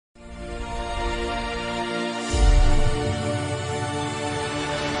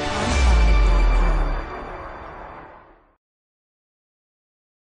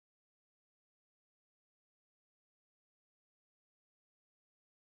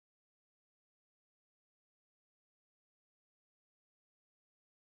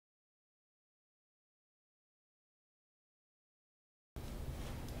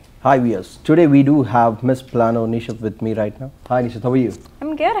Hi viewers, today we do have Miss Plano Nassat with me right now. Hi Nassat, how are you?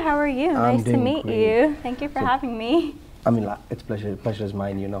 I'm good, how are you? Nice to meet you. Thank you for having me. I mean, it's pleasure is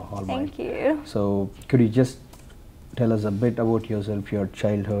mine, all mine. Thank you. So, could you just tell us a bit about yourself, your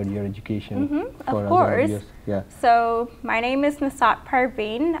childhood, your education? Of course. Yeah. So, my name is Nassat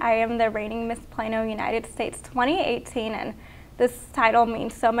Parveen. I am the reigning Miss Plano United States 2018, and this title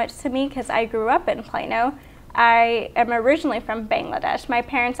means so much to me because I grew up in Plano. I am originally from Bangladesh. My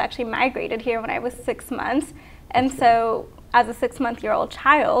parents actually migrated here when I was 6 months. And so as a 6-month-old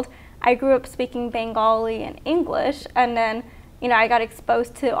child, I grew up speaking Bengali and English. And then, I got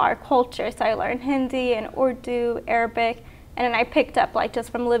exposed to our culture. So I learned Hindi and Urdu, Arabic. And then I picked up, just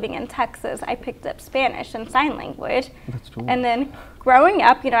from living in Texas, I picked up Spanish and sign language. That's true. And then growing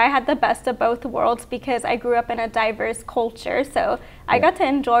up, I had the best of both worlds because I grew up in a diverse culture. So I got to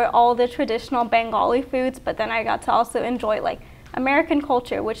enjoy all the traditional Bengali foods, but then I got to also enjoy American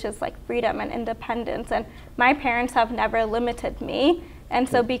culture, which is freedom and independence. And my parents have never limited me. And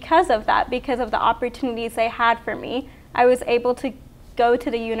so because of that, because of the opportunities they had for me, I was able to go to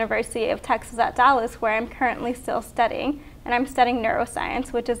the University of Texas at Dallas, where I'm currently still studying. And I'm studying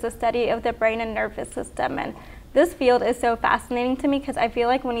neuroscience, which is the study of the brain and nervous system. And this field is so fascinating to me because I feel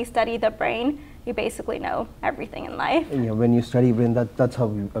like when you study the brain, you basically know everything in life. Yeah, when you study brain, that's how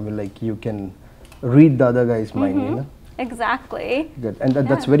you can read the other guy's mind, Exactly. Good. And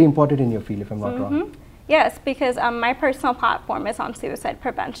that's very important in your field, if I'm not wrong. Yes, because my personal platform is on suicide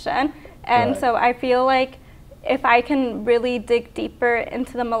prevention. And so I feel like if I can really dig deeper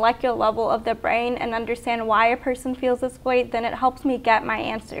into the molecular level of the brain and understand why a person feels this way, then it helps me get my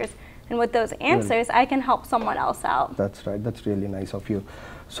answers. And with those answers, I can help someone else out. That's right. That's really nice of you.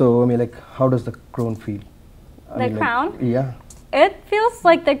 So, how does the crown feel? The crown? Yeah. It feels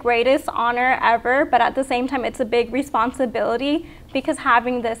like the greatest honor ever, but at the same time, it's a big responsibility because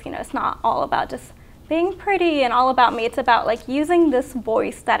having this, it's not all about just being pretty and all about me. It's about using this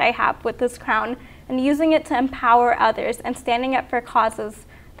voice that I have with this crown and using it to empower others and standing up for causes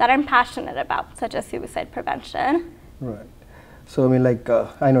that I'm passionate about, such as suicide prevention. Right. So,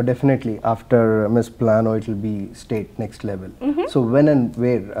 I know definitely after Miss Plano, it will be state next level. So, when and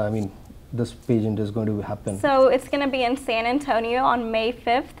where, this pageant is going to happen? So, it's going to be in San Antonio on May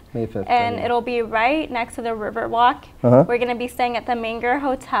 5th. May 5th. And it'll be right next to the Riverwalk. We're going to be staying at the Minger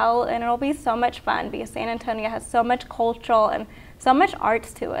Hotel, and it'll be so much fun because San Antonio has so much cultural and so much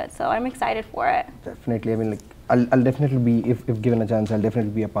arts to it, so I'm excited for it. Definitely. I'll definitely be, if given a chance, I'll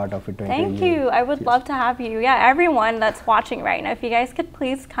definitely be a part of it. Thank you. I would love to have you. Yeah, everyone that's watching right now, if you guys could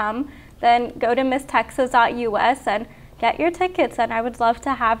please come, then go to misstexas.us and get your tickets, and I would love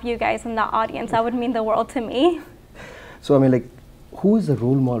to have you guys in the audience. That would mean the world to me. So, who is the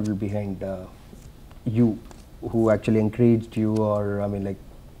role model behind you, who actually encouraged you, or,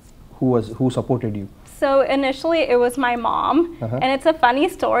 who supported you? So initially it was my mom, and it's a funny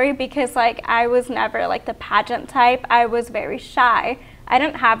story because I was never the pageant type. I was very shy. I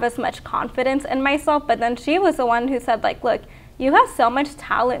didn't have as much confidence in myself, but then she was the one who said look, you have so much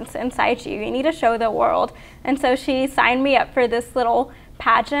talent inside you. You need to show the world. And so she signed me up for this little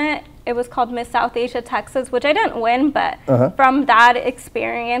pageant. It was called Miss South Asia Texas, which I didn't win, but from that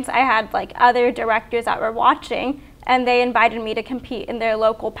experience, I had other directors that were watching, and they invited me to compete in their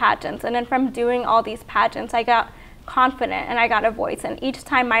local pageants. And then from doing all these pageants, I got confident and I got a voice. And each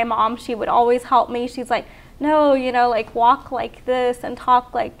time my mom, she would always help me. She's like, no, walk like this and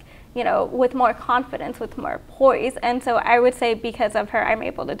talk with more confidence, with more poise. And so I would say because of her, I'm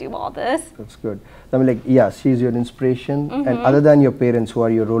able to do all this. That's good. Yeah, she's your inspiration. And other than your parents, who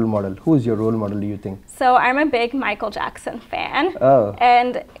are your role model? Who is your role model, do you think? So I'm a big Michael Jackson fan. Oh.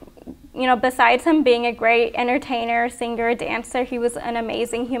 And besides him being a great entertainer, singer, dancer, he was an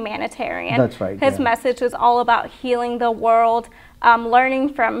amazing humanitarian. That's right. His message was all about healing the world,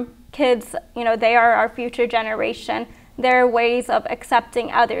 learning from kids. They are our future generation. There are ways of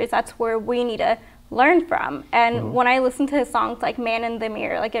accepting others. That's where we need to learn from. And when I listen to his songs like Man in the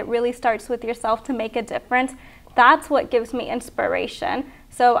Mirror, it really starts with yourself to make a difference. That's what gives me inspiration.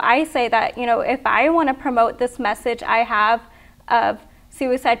 So I say that, if I want to promote this message I have of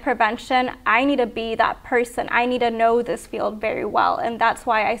suicide prevention, I need to be that person. I need to know this field very well, and that's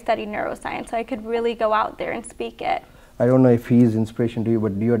why I studied neuroscience, so I could really go out there and speak it. I don't know if he is inspiration to you,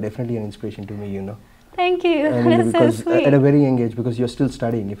 but you are definitely an inspiration to me, Thank you. That is so sweet. At a very young age, because you're still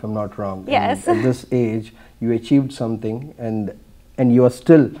studying, if I'm not wrong. Yes. And at this age, you achieved something, and you are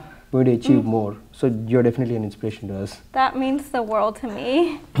still going to achieve more. So you're definitely an inspiration to us. That means the world to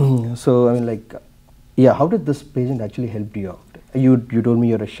me. So, yeah, how did this pageant actually help you out? You told me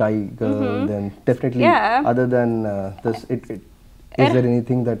you're a shy girl, then definitely other than this, Is there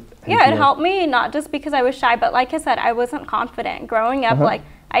anything that it helped me, not just because I was shy, but like I said, I wasn't confident. Growing up, like,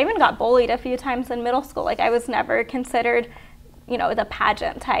 I even got bullied a few times in middle school. Like, I was never considered, you know, the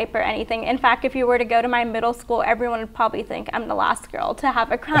pageant type or anything. In fact, if you were to go to my middle school, everyone would probably think I'm the last girl to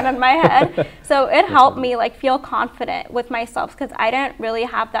have a crown on my head. So it helped me, like, feel confident with myself, because I didn't really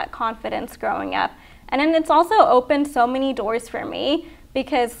have that confidence growing up. And then it's also opened so many doors for me,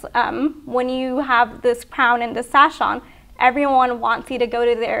 because when you have this crown and this sash on, everyone wants you to go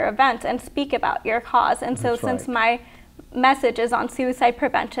to their event and speak about your cause. And so since my message is on suicide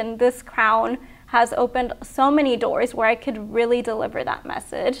prevention, this crown has opened so many doors where I could really deliver that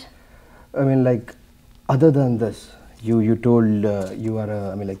message. I mean, like, other than this, you told you are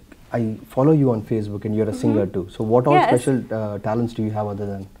a, I mean, like, I follow you on Facebook and you're a singer too. So what all special talents do you have other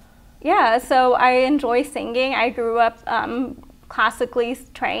than? Yeah, so I enjoy singing. I grew up classically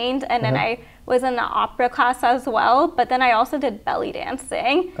trained, and then I was in the opera class as well, but then I also did belly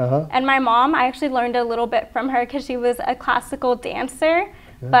dancing. And my mom, I actually learned a little bit from her because she was a classical dancer,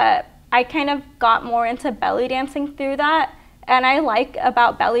 but I kind of got more into belly dancing through that. And I like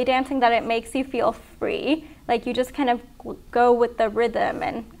about belly dancing that it makes you feel free. Like, you just kind of go with the rhythm,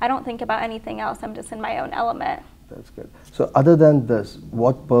 and I don't think about anything else. I'm just in my own element. That's good. So other than this,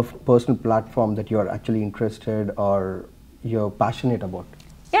 what personal platform that you're actually interested or you're passionate about?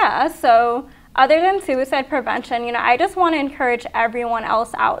 Yeah, so other than suicide prevention, you know, I just want to encourage everyone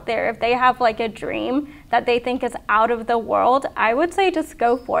else out there, if they have like a dream that they think is out of the world, I would say just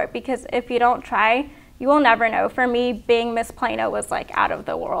go for it, because if you don't try, you will never know. For me, being Miss Plano was like out of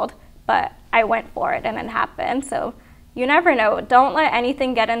the world, but I went for it and it happened. So you never know. Don't let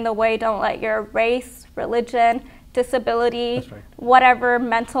anything get in the way. Don't let your race, religion, disability, whatever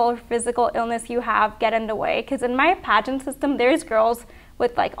mental or physical illness you have get in the way. Because in my pageant system, there's girls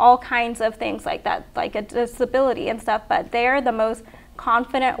with like all kinds of things like that, like a disability and stuff, but they're the most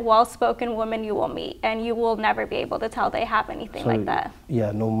confident, well-spoken women you will meet, and you will never be able to tell they have anything like that.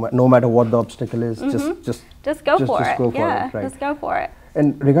 Yeah, no matter what the obstacle is, just go for it. Just go for it.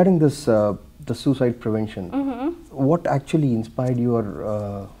 And regarding this, the suicide prevention, what actually inspired you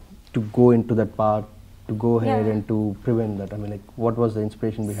to go into that path, to go ahead and to prevent that? I mean, like, what was the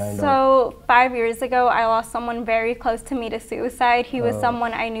inspiration behind it? So 5 years ago, I lost someone very close to me to suicide. He was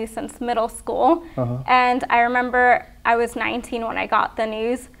someone I knew since middle school. And I remember I was 19 when I got the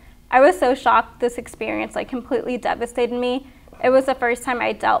news. I was so shocked. This experience like completely devastated me. It was the first time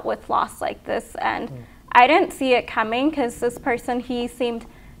I dealt with loss like this, and I didn't see it coming, because this person, he seemed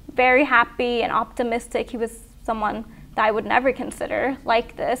very happy and optimistic. He was someone that I would never consider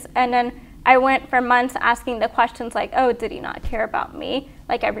like this. And then I went for months asking the questions like, oh, did he not care about me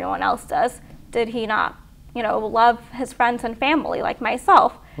like everyone else does? Did he not, you know, love his friends and family like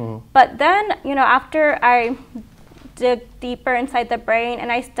myself? But then, you know, after I dug deeper inside the brain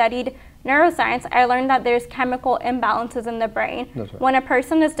and I studied neuroscience, I learned that there's chemical imbalances in the brain. When a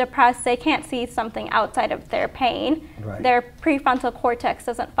person is depressed, they can't see something outside of their pain. Their prefrontal cortex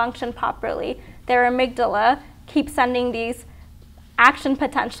doesn't function properly. Their amygdala keeps sending these action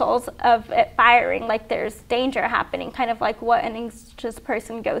potentials of it firing, like there's danger happening, kind of like what an anxious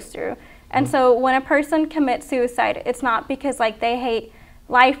person goes through. And so when a person commits suicide, it's not because like they hate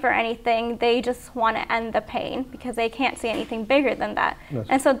life or anything, they just want to end the pain because they can't see anything bigger than that.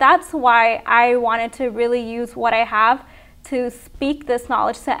 And so that's why I wanted to really use what I have to speak this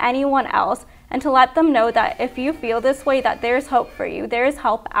knowledge to anyone else, and to let them know that if you feel this way, that there's hope for you, there's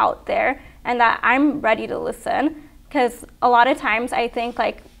help out there, and that I'm ready to listen. Because a lot of times I think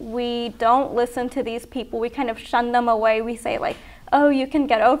like we don't listen to these people, we kind of shun them away. We say like, oh, you can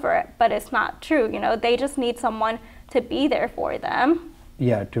get over it, but it's not true. You know, they just need someone to be there for them.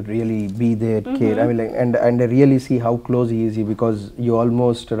 Yeah, to really be there, care. I mean, like, and I really see how close he is, because you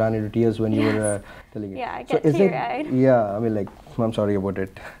almost ran into tears when you were telling it. Yeah, I get teary-eyed. Yeah, I mean, like, I'm sorry about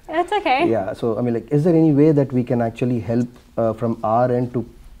it. It's okay. Yeah, so I mean, like, is there any way that we can actually help from our end to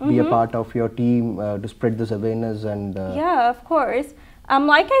be a part of your team to spread this awareness? And yeah, of course.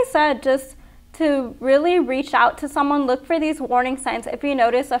 Like I said, just to really reach out to someone, look for these warning signs. If you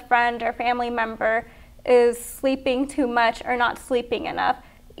notice a friend or family member is sleeping too much or not sleeping enough,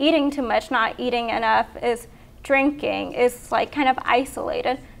 eating too much, not eating enough, is drinking, is like kind of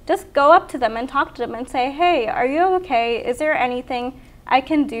isolated, just go up to them and talk to them and say, hey, are you okay? Is there anything I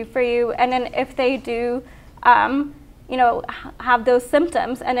can do for you? And then if they do, you know, have those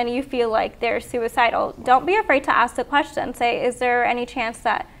symptoms and then you feel like they're suicidal, don't be afraid to ask the question. Say, is there any chance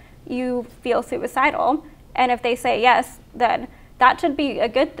that you feel suicidal? And if they say yes, then that should be a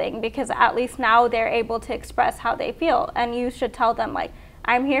good thing, because at least now they're able to express how they feel. And you should tell them like,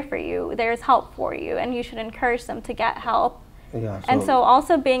 I'm here for you, there's help for you, and you should encourage them to get help. Yeah. And so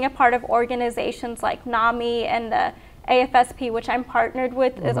also being a part of organizations like NAMI and the AFSP, which I'm partnered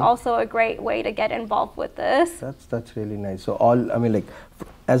with, is also a great way to get involved with this. That's really nice. So all, I mean, like,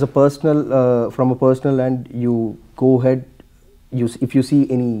 as a personal, from a personal end, you go ahead, if you see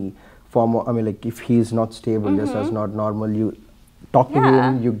any form of, I mean, like, if he is not stable, just as not normal, you talk to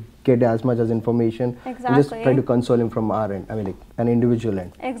him, you get as much as information, and just try to console him from our end, I mean, like, an individual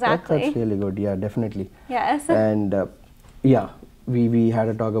end. Exactly. That's really good, yeah, definitely. Yes. And yeah, we had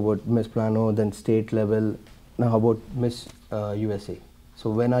a talk about Miss Plano, then state level. Now how about Miss USA? So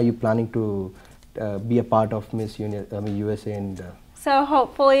when are you planning to be a part of Miss USA? And so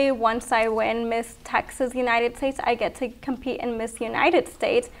hopefully once I win Miss Texas United States, I get to compete in Miss United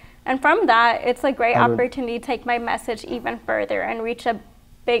States. And from that, it's a great opportunity to take my message even further and reach a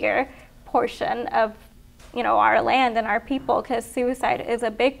bigger portion of, you know, our land and our people, because suicide is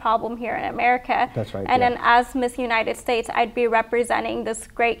a big problem here in America. That's right. And then as Miss United States, I'd be representing this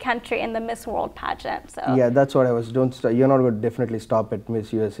great country in the Miss World pageant. So yeah, that's what I was. You're not going to definitely stop at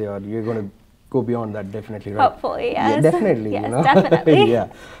Miss USA, or you're going to go beyond that, definitely, right? Hopefully, yes. Yeah, definitely. Yes, you know? definitely. Yeah.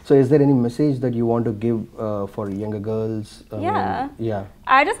 So is there any message that you want to give for younger girls? Yeah. Yeah.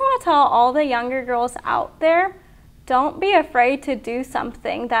 I just want to tell all the younger girls out there, don't be afraid to do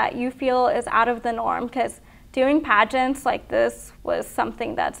something that you feel is out of the norm, because doing pageants like this was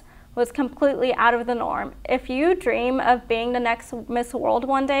something that was completely out of the norm. If you dream of being the next Miss World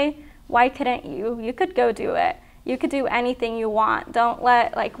one day, why couldn't you? You could go do it. You could do anything you want. Don't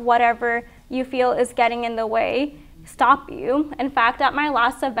let like whatever you feel is getting in the way stop you. In fact, at my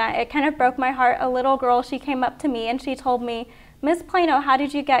last event, it kind of broke my heart. A little girl, she came up to me and she told me, "Miss Plano, how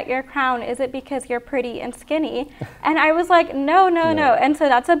did you get your crown? Is it because you're pretty and skinny?" And I was like, no. And so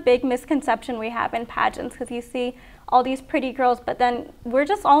that's a big misconception we have in pageants, because you see all these pretty girls, but then we're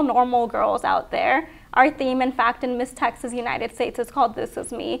just all normal girls out there. Our theme, in fact, in Miss Texas United States is called "This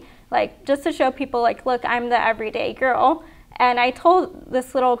Is Me," like just to show people, like, look, I'm the everyday girl. And I told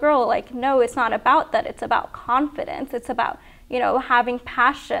this little girl, like, no, it's not about that. It's about confidence. It's about, you know, having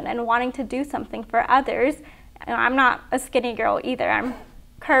passion and wanting to do something for others. And I'm not a skinny girl either. I'm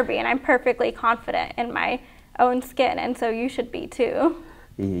curvy and I'm perfectly confident in my own skin. And so you should be too.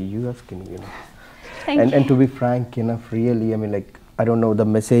 You are skinny, you know. Thank you. And to be frank enough, really, I mean, like, I don't know the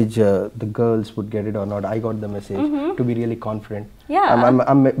message, the girls would get it or not. I got the message to be really confident. Yeah.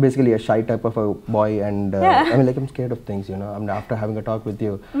 I'm basically a shy type of a boy, and I mean, like, I'm scared of things, you know. I mean, after having a talk with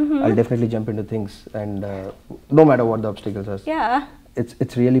you, I'll definitely jump into things, and no matter what the obstacles are. Yeah.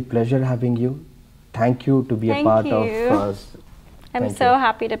 It's really pleasure having you. Thank you to be a part of us. I'm so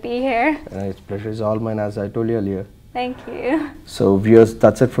happy to be here. It's pleasure is all mine, as I told you earlier. Thank you. So viewers,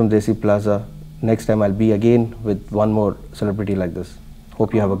 that's it from Desi Plaza. Next time I'll be again with one more celebrity like this.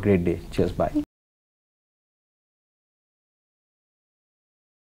 Hope you have a great day. Cheers, bye.